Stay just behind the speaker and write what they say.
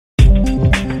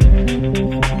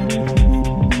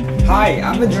Hi,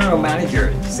 I'm the general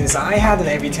manager. Since I had an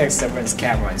AVTech surveillance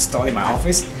camera installed in my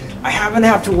office, I haven't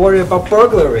had to worry about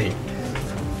burglary.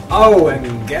 Oh,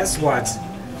 and guess what?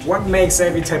 What makes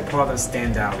AVTech products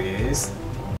stand out is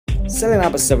setting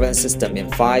up a surveillance system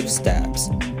in 5 steps.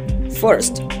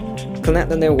 First, connect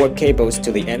the network cables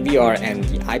to the NVR and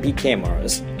the IP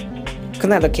cameras.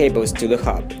 Connect the cables to the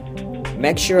hub.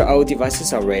 Make sure all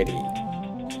devices are ready.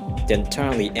 Then turn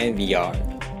on the NVR.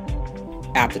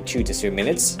 After 2 to 3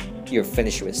 minutes, you're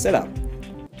finished with setup.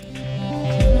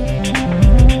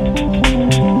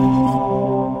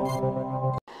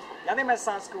 Now that my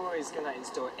son's school is gonna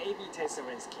install AVTech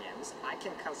surveillance cams, I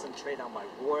can concentrate on my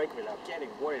work without getting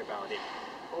worried about it.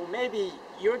 Or maybe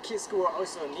your kid's school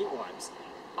also need ones.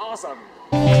 Awesome!